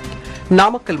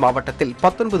 நாமக்கல் மாவட்டத்தில்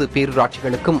 19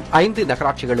 பேரூராட்சிகளுக்கும் 5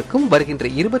 நகராட்சிகளுக்கும் வருகின்ற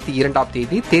 22ஆம்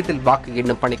தேதி தேர்தல் வாக்கு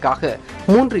எண்ணும் பணிக்காக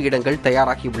 3 இடங்கள்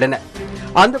தயாராகியுள்ளன.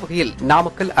 அந்த வகையில்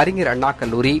நாமக்கல் அறிஞர் அண்ணா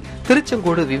கல்லூரி,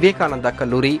 திருச்செங்கோடு விவேகானந்தா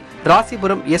கல்லூரி,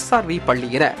 ராசிபுரம் SRV பள்ளி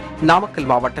என நாமக்கல்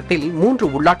மாவட்டத்தில்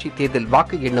 3 உள்ளாட்சி தேர்தல்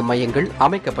வாக்கு எண்ணும் மையங்கள்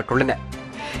அமைக்கப்பட்டுள்ளன.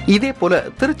 இதேபோல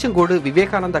திருச்செங்கோடு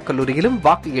விவேகானந்தா கல்லூரியிலும்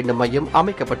வாக்கு எண்ணும் மையம்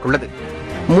அமைக்கப்பட்டுள்ளது.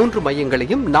 3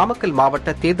 மையங்களையும் நாமக்கல் மாவட்ட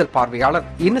தேர்தல் பார்வையாளர்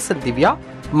இன்னசென்ட் திவ்யா,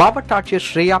 மாவட்ட ஆட்சியர்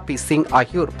ஸ்ரேயா பி சிங்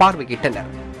ஆகியோர் பார்வையிட்டனர்.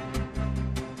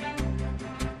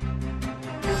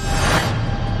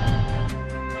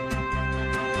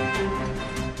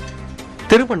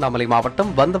 திருவண்ணாமலை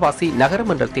மாவட்டம் வந்தவாசி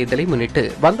நகரமன்ற தேர்தலை முன்னிட்டு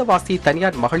வந்தவாசி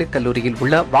தனியார் மகளிர் கல்லூரியில்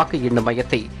உள்ள வாக்கு எண்ணும்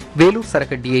மையத்தை வேலூர்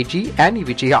சரக டிஐஜி ஆனி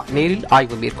விஜயா நேரில்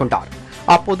ஆய்வு மேற்கொண்டார்.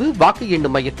 அப்போது வாக்கு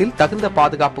எண்ணும் மையத்தில் தகுந்த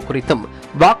பாதுகாப்பு குறித்தும்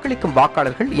வாக்களிக்கும்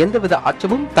வாக்காளர்கள் எந்தவித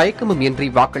அச்சமும் தயக்கமும் இன்றி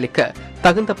வாக்களிக்க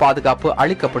தகுந்த பாதுகாப்பு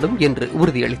அளிக்கப்படும் என்று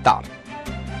உறுதியளித்தார்.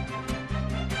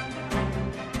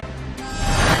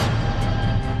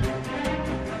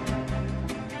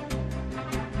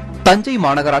 தஞ்சை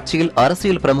மாநகராட்சியில்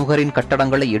அரசியல் பிரமுகரின்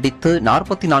கட்டடங்களை இடித்து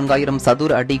 44,000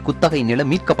 சதுர அடி குத்தகை நிலம்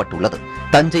மீட்கப்பட்டுள்ளது.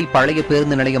 தஞ்சை பழைய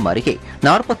பேருந்து நிலையம் அருகே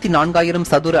 44,000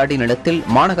 சதுர அடி நிலத்தில்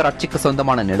மாநகராட்சிக்கு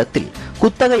சொந்தமான நிலத்தில்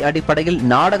குத்தகை அடிப்படையில்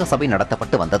நாடக சபை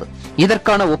நடத்தப்பட்டு வந்தது.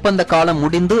 இதற்கான ஒப்பந்த காலம்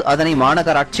முடிந்து அதனை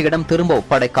மாநகராட்சியிடம் திரும்ப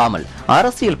ஒப்படைக்காமல்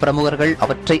அரசியல் பிரமுகர்கள்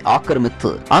அவற்றை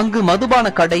ஆக்கிரமித்து அங்கு மதுபான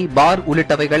கடை, பார்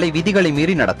உள்ளிட்டவைகளை விதிகளை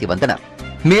மீறி நடத்தி வந்தனர்.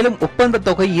 மேலும் ஒப்பந்த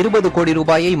தொகை 20 கோடி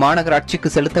ரூபாயை மாநகராட்சிக்கு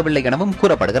செலுத்தவில்லை எனவும்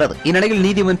கூறப்படுகிறது. இந்நிலையில்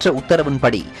நீதிமன்ற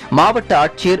உத்தரவின்படி மாவட்ட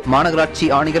ஆட்சியர், மாநகராட்சி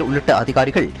ஆணையர் உள்ளிட்ட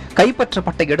அதிகாரிகள்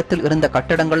கைப்பற்றப்பட்ட இடத்தில் இருந்த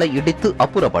கட்டடங்களை இடித்து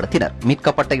அப்புறப்படுத்தினர்.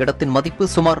 மீட்கப்பட்ட இடத்தின் மதிப்பு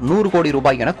சுமார் 100 கோடி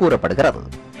ரூபாய் என கூறப்படுகிறது.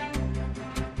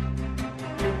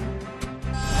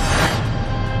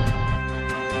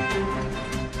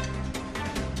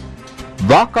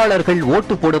 வாக்காளர்கள்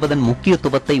ஓட்டு போடுவதன்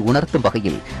முக்கியத்துவத்தை உணர்த்தும்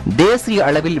வகையில் தேசிய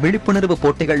அளவில் விழிப்புணர்வு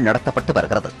போட்டிகள் நடத்தப்பட்டு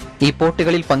வருகிறது.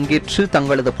 இப்போட்டிகளில் பங்கேற்று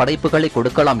தங்களது படைப்புகளை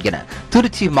கொடுக்கலாம் என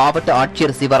திருச்சி மாவட்ட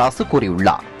ஆட்சியர் சிவராசு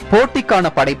கூறியுள்ளார். போட்டிக்கான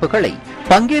படைப்புகளை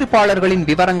பங்கேற்பாளர்களின்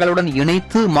விவரங்களுடன்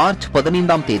இணைத்து மார்ச்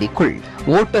 15ஆம் தேதிக்குள்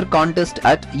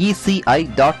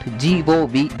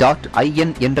votercontest@eci.gov.in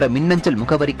என்ற மின்னஞ்சல்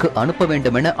முகவரிக்கு அனுப்ப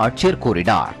வேண்டும் என ஆட்சியர்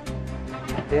கூறினார்.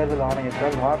 தேர்தல்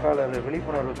ஆணையத்தால் வாக்காளர்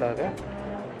விழிப்புணர்வுக்காக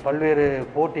பல்வேறு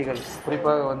போட்டிகள்,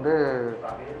 குறிப்பாக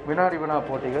வினாடி வினா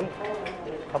போட்டிகள்,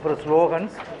 அப்புறம்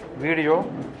ஸ்லோகன்ஸ், வீடியோ,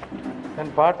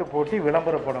 பாட்டு போட்டி,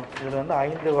 விளம்பர படம், இதில்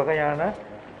 5 வகையான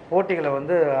போட்டிகளை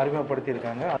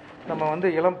அறிமுகப்படுத்தியிருக்காங்க. நம்ம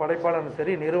இளம் படைப்பாளரும்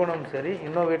சரி, நிறுவனமும் சரி,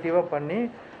 இன்னோவேட்டிவாக பண்ணி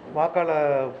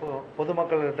வாக்காளர்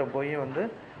பொதுமக்கள்கிட்ட போய்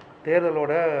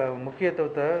தேர்தலோட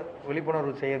முக்கியத்துவத்தை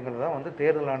விழிப்புணர்வு செய்யுங்கிறது தான்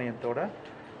தேர்தல் ஆணையத்தோட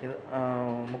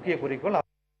முக்கிய குறிக்கோள்.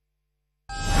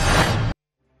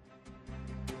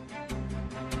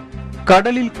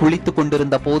 கடலில் குளித்துக்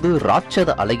கொண்டிருந்த போது ராட்சத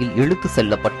அலையில் இழுத்து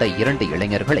செல்லப்பட்ட 2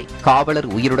 இளைஞர்களை காவலர்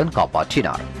உயிருடன்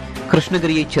காப்பாற்றினார்.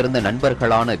 கிருஷ்ணகிரியைச் சேர்ந்த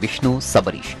நண்பர்களான விஷ்ணு,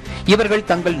 சபரீஷ் இவர்கள்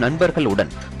தங்கள்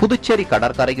நண்பர்களுடன் புதுச்சேரி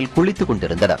கடற்கரையில் குளித்துக்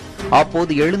கொண்டிருந்தனர்.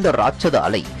 அப்போது எழுந்த ராட்சத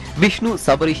அலை விஷ்ணு,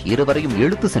 சபரீஷ் இருவரையும்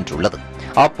இழுத்து சென்றுள்ளது.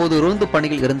 அப்போது ரோந்து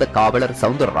பணியில் இருந்த காவலர்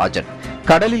சவுந்தரராஜன்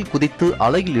கடலில் குதித்து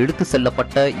அலையில் இழுத்து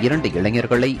செல்லப்பட்ட 2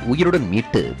 இளைஞர்களை உயிருடன்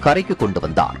மீட்டு கரைக்கு கொண்டு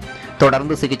வந்தார்.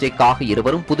 தொடர்ந்து சிகிச்சைக்காக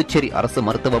இருவரும் புதுச்சேரி அரசு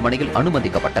மருத்துவமனையில்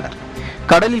அனுமதிக்கப்பட்டனர்.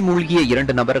 கடலில் மூழ்கிய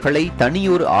 2 நபர்களை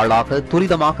தனியொரு ஆளாக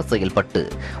துரிதமாக செயல்பட்டு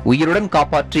உயிருடன்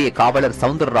காப்பாற்றிய காவலர்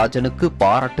சவுந்தரராஜனுக்கு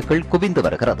பாராட்டுகள் குவிந்து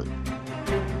வருகிறது.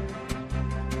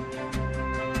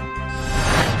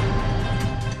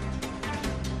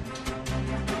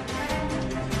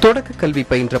 தொடக்க கல்வி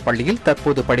பயின்ற பள்ளியில்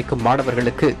தற்போது படிக்கும்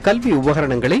மாணவர்களுக்கு கல்வி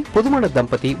உபகரணங்களை புதுமண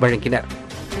தம்பதி வழங்கினர்.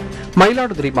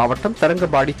 மயிலாடுதுறை மாவட்டம்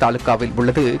தரங்கம்பாடி தாலுகாவில்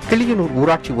உள்ளது கிளியனூர்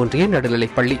ஊராட்சி ஒன்றிய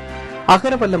நடுநிலைப்பள்ளி.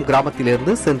 அகரவல்லம்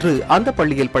கிராமத்திலிருந்து சென்று அந்த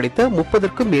பள்ளியில் படித்த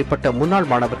 30க்கும் மேற்பட்ட முன்னாள்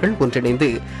மாணவர்கள் ஒன்றிணைந்து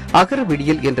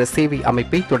அகரவிடியல் என்ற சேவை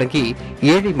அமைப்பை தொடங்கி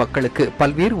ஏழை மக்களுக்கு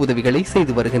பல்வேறு உதவிகளை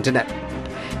செய்து வருகின்றனர்.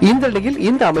 இந்த நிலையில்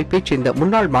இந்த அமைப்பைச் சேர்ந்த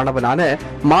முன்னாள் மாணவனான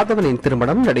மாதவனின்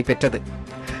திருமணம் நடைபெற்றது.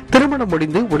 திருமணம்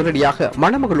முடிந்து உடனடியாக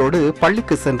மணமகளோடு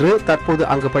பள்ளிக்கு சென்று தற்போது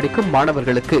அங்கு படிக்கும்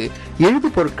மாணவர்களுக்கு எழுது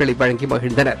பொருட்களை வழங்கி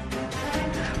மகிழ்ந்தனர்.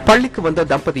 பள்ளிக்கு வந்த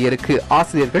தம்பதியருக்கு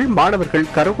ஆசிரியர்கள்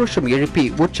மாணவர்கள் கரகோஷம் எழுப்பி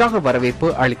உற்சாக வரவேற்பு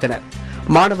அளித்தனர்.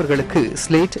 மாணவர்களுக்கு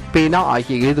ஸ்லேட், பேனா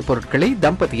ஆகிய எழுது பொருட்களை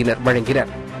தம்பதியினர்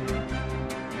வழங்கினர்.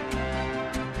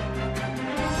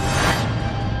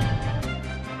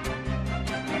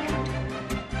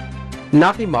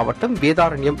 நாகை மாவட்டம்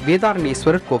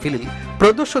வேதாரண்யேஸ்வரர் கோவிலில்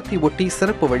பிரதோஷத்தை ஒட்டி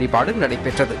சிறப்பு வழிபாடு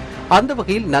நடைபெற்றது. அந்த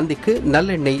வகையில் நந்திக்கு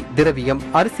நல்லெண்ணெய், திரவியம்,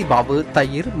 அரிசி மாவு,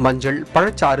 தயிர், மஞ்சள்,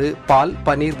 பழச்சாறு, பால்,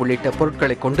 பன்னீர் உள்ளிட்ட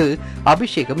பொருட்களை கொண்டு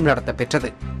அபிஷேகம்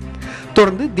நடத்தப்பெற்றது.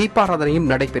 தொடர்ந்து தீபாராதனையும்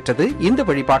நடைபெற்றது. இந்த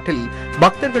வழிபாட்டில்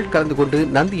பக்தர்கள் கலந்து கொண்டு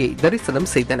நந்தியை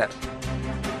தரிசனம் செய்தனர்.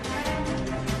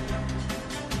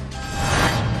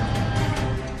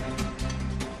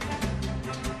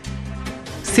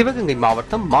 சிவகங்கை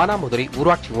மாவட்டம் மானாமதுரை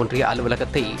ஊராட்சி ஒன்றிய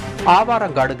அலுவலகத்தை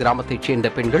ஆவாரங்காடு கிராமத்தைச் சேர்ந்த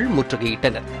பெண்கள்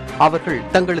முற்றுகையிட்டனர். அவர்கள்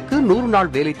தங்களுக்கு 100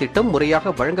 நாள் வேலை திட்டம்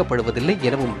முறையாக வழங்கப்படுவதில்லை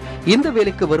எனவும் இந்த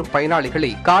வேலைக்கு வரும்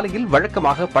பயனாளிகளை காலையில்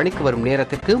வழக்கமாக பணிக்கு வரும்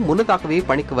நேரத்திற்கு முன்னதாகவே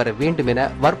பணிக்கு வர வேண்டும் என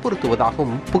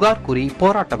வற்புறுத்துவதாகவும் புகார் கூறி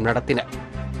போராட்டம் நடத்தினர்.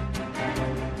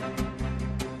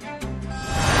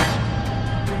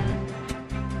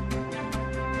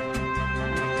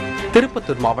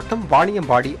 திருப்பத்தூர் மாவட்டம்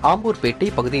வாணியம்பாடி ஆம்பூர்பேட்டை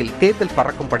பகுதியில் தேர்தல்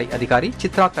பறக்கும் படை அதிகாரி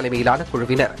சித்ரா தலைமையிலான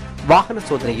குழுவினர் வாகன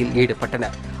சோதனையில்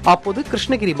ஈடுபட்டனர். அப்போது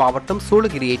கிருஷ்ணகிரி மாவட்டம்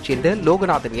சூளகிரியைச் சேர்ந்த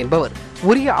லோகநாதன் என்பவர்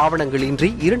உரிய ஆவணங்களின்றி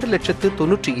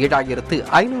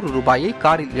 2,97,500 ரூபாயை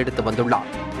காரில் எடுத்து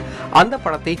வந்துள்ளார். அந்த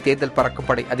பணத்தை தேர்தல் பறக்கும்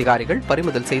படை அதிகாரிகள்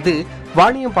பறிமுதல் செய்து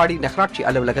வாணியம்பாடி நகராட்சி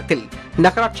அலுவலகத்தில்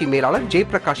நகராட்சி மேலாளர்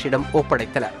ஜெயபிரகாஷிடம்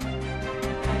ஒப்படைத்தனர்.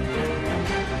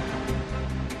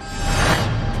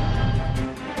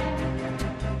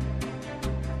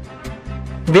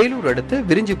 வேலூர் அடுத்த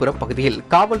விரிஞ்சிபுரம் பகுதியில்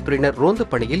காவல்துறையினர் ரோந்து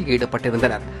பணியில்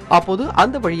ஈடுபட்டிருந்தனர். அப்போது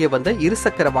அந்த வழியே வந்த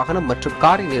இருசக்கர வாகனம் மற்றும்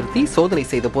காரை நிறுத்தி சோதனை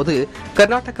செய்தபோது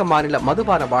கர்நாடக மாநில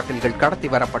மதுபான பாட்டில்கள் கடத்தி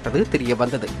வரப்பட்டது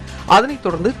தெரியவந்தது. அதனைத்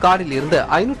தொடர்ந்து காரில் இருந்த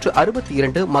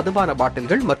 562 மதுபான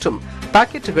பாட்டில்கள் மற்றும்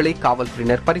பாக்கெட்டுகளை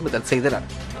காவல்துறையினர் பறிமுதல் செய்தனர்.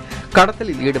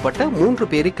 கடத்தலில் ஈடுபட்ட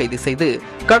 3 பேரை கைது செய்து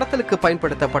கடத்தலுக்கு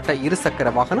பயன்படுத்தப்பட்ட இருசக்கர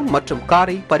வாகனம் மற்றும்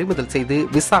காரை பறிமுதல் செய்து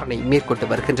விசாரணை மேற்கொண்டு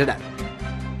வருகின்றனர்.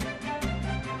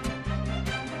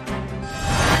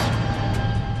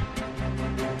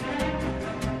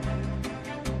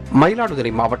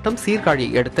 மயிலாடுதுறை மாவட்டம்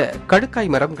சீர்காழியை அடுத்த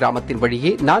கடுக்காய்மரம் கிராமத்தின்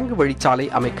வழியே 4 வழிச்சாலை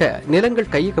அமைக்க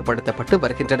நிலங்கள் கையகப்படுத்தப்பட்டு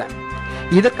வருகின்றன.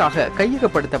 இதற்காக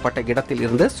கையகப்படுத்தப்பட்ட இடத்தில்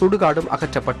இருந்த சுடுகாடும்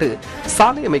அகற்றப்பட்டு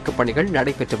சாலை அமைக்கும் பணிகள்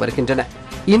நடைபெற்று வருகின்றன.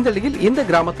 இந்த நிலையில் இந்த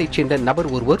கிராமத்தைச் சேர்ந்த நபர்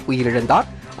ஒருவர் உயிரிழந்தார்.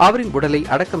 அவரின் உடலை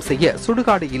அடக்கம் செய்ய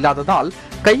சுடுகாடு இல்லாததால்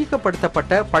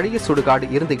கையகப்படுத்தப்பட்ட பழைய சுடுகாடு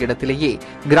இருந்த இடத்திலேயே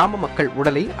கிராம மக்கள்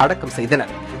உடலை அடக்கம்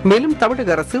செய்தனர். மேலும்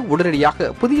தமிழக அரசு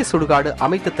உடனடியாக புதிய சுடுகாடு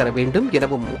அமைத்து தர வேண்டும்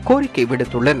எனவும் கோரிக்கை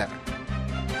விடுத்துள்ளனர்.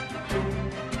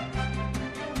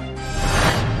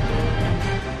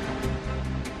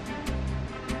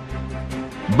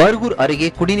 பர்கூர் அருகே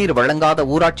குடிநீர் வழங்காத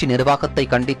ஊராட்சி நிர்வாகத்தை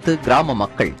கண்டித்து கிராம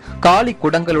மக்கள் காலி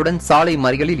குடங்களுடன் சாலை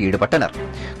மறியலில் ஈடுபட்டனர்.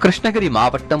 கிருஷ்ணகிரி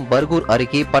மாவட்டம் பர்கூர்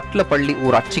அருகே பட்லப்பள்ளி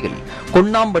ஊராட்சியில்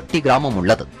கொன்னாம்பட்டி கிராமம்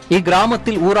உள்ளது.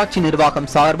 இக்கிராமத்தில் ஊராட்சி நிர்வாகம்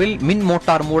சார்பில் மின்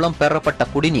மோட்டார் மூலம் பெறப்பட்ட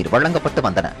குடிநீர் வழங்கப்பட்டு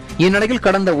வந்தன. இந்நிலையில்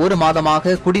கடந்த 1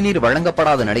 மாதமாக குடிநீர்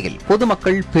வழங்கப்படாத நிலையில்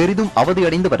பொதுமக்கள் பெரிதும்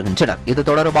அவதியடைந்து வருகின்றனர். இது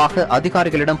தொடர்பாக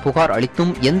அதிகாரிகளிடம் புகார்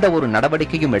அளித்தும் எந்த ஒரு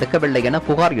நடவடிக்கையும் எடுக்கவில்லை என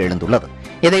புகார் எழுந்துள்ளது.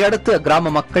 இதையடுத்து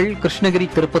அக்கிராம மக்கள் கிருஷ்ணகிரி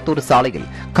திருப்பத்தூர்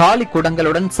சாலையில் காலி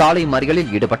குடங்களுடன் சாலை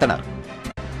மறியலில் ஈடுபட்டனர்.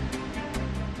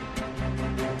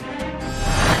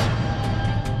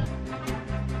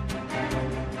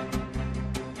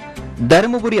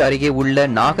 தருமபுரி அருகே உள்ள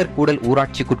நாகர்கூடல்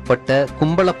ஊராட்சிக்குட்பட்ட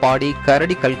கும்பலப்பாடி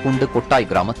கரடி கல்குண்டு கொட்டாய்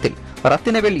கிராமத்தில்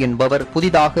ரத்தினவேல் என்பவர்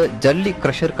புதிதாக ஜல்லி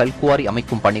கிரஷர் கல்குவாரி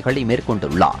அமைக்கும் பணிகளை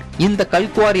மேற்கொண்டுள்ளார். இந்த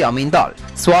கல்குவாரி அமைந்தால்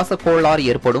சுவாச கோளாறு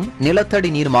ஏற்படும், நிலத்தடி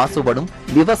நீர் மாசுபடும்,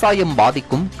 விவசாயம்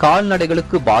பாதிக்கும்,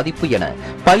 கால்நடைகளுக்கு பாதிப்பு என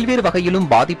பல்வேறு வகையிலும்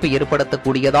பாதிப்பை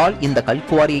ஏற்படுத்தக்கூடியதால் இந்த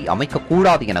கல்குவாரியை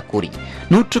அமைக்கக்கூடாது என கூறி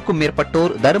 100க்கும்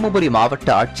மேற்பட்டோர் தருமபுரி மாவட்ட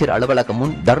ஆட்சியர் அலுவலகம்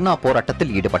முன் தர்ணா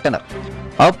போராட்டத்தில் ஈடுபட்டனர்.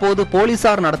 அப்போது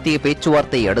போலீசார் நடத்திய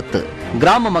பேச்சுவார்த்தையை அடுத்து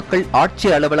கிராம மக்கள்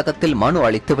ஆட்சியர் அலுவலகத்தில் மனு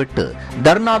அளித்துவிட்டு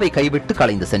தர்ணாவை கைவிட்டு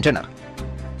கலைந்து சென்றனர்.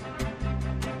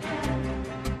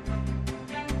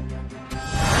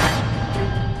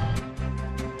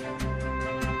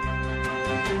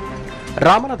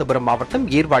 ராமநாதபுரம் மாவட்டம்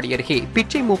ஏர்வாடி அருகே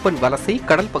பிச்சை மூப்பன் வலசை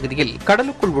கடல் பகுதியில்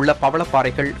கடலுக்குள் உள்ள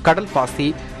பவளப்பாறைகள், கடல் பாசி,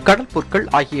 கடல் புற்கள்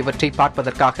ஆகியவற்றை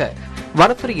பார்ப்பதற்காக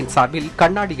வனத்துறையின் சார்பில்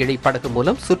கண்ணாடி இழை படகு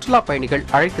மூலம் சுற்றுலா பயணிகள்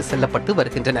அழைத்து செல்லப்பட்டு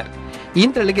வருகின்றனர்.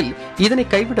 இந்த நிலையில் இதனை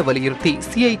கைவிட வலியுறுத்தி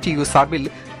CITU சார்பில்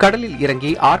கடலில்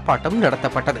இறங்கி ஆர்ப்பாட்டம்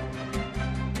நடத்தப்பட்டது.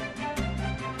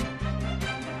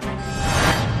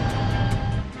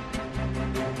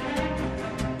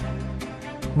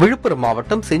 விழுப்புரம்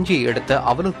மாவட்டம் செஞ்சியை அடுத்த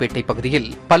அவலூர்பேட்டை பகுதியில்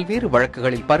பல்வேறு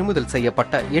வழக்குகளில் பறிமுதல்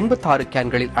செய்யப்பட்ட 86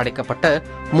 கேன்களில் அடைக்கப்பட்ட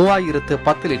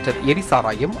 3010 லிட்டர்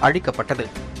எரிசாராயம் அழிக்கப்பட்டது.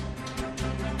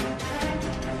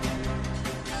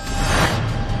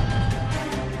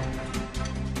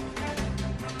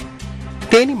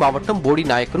 தேனி மாவட்டம்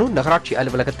போடிநாயக்கனூர் நகராட்சி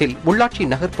அலுவலகத்தில் உள்ளாட்சி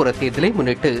நகர்ப்புற தேர்தலை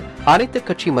முன்னிட்டு அனைத்துக்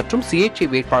கட்சி மற்றும் சுயேட்சை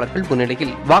வேட்பாளர்கள்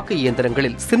முன்னிலையில் வாக்கு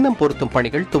இயந்திரங்களில் சின்னம் பொருத்தும்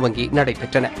பணிகள் துவங்கி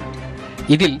நடைபெற்றன.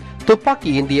 இதில் துப்பாக்கி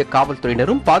ஏந்திய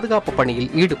காவல்துறையினரும் பாதுகாப்பு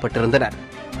பணியில் ஈடுபட்டிருந்தனர்.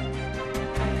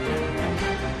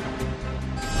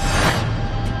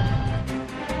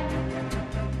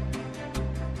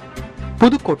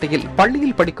 புதுக்கோட்டையில்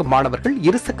பள்ளியில் படிக்கும் மாணவர்கள்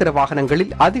இருசக்கர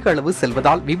வாகனங்களில் அதிக அளவு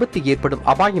செல்வதால் விபத்து ஏற்படும்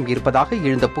அபாயம் இருப்பதாக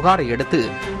எழுந்த புகாரை அடுத்து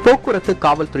போக்குவரத்து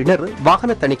காவல்துறையினர்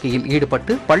வாகன தணிக்கையில்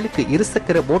ஈடுபட்டு பள்ளிக்கு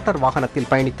இருசக்கர மோட்டார் வாகனத்தில்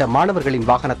பயணித்த மாணவர்களின்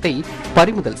வாகனத்தை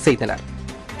பறிமுதல் செய்தனர்.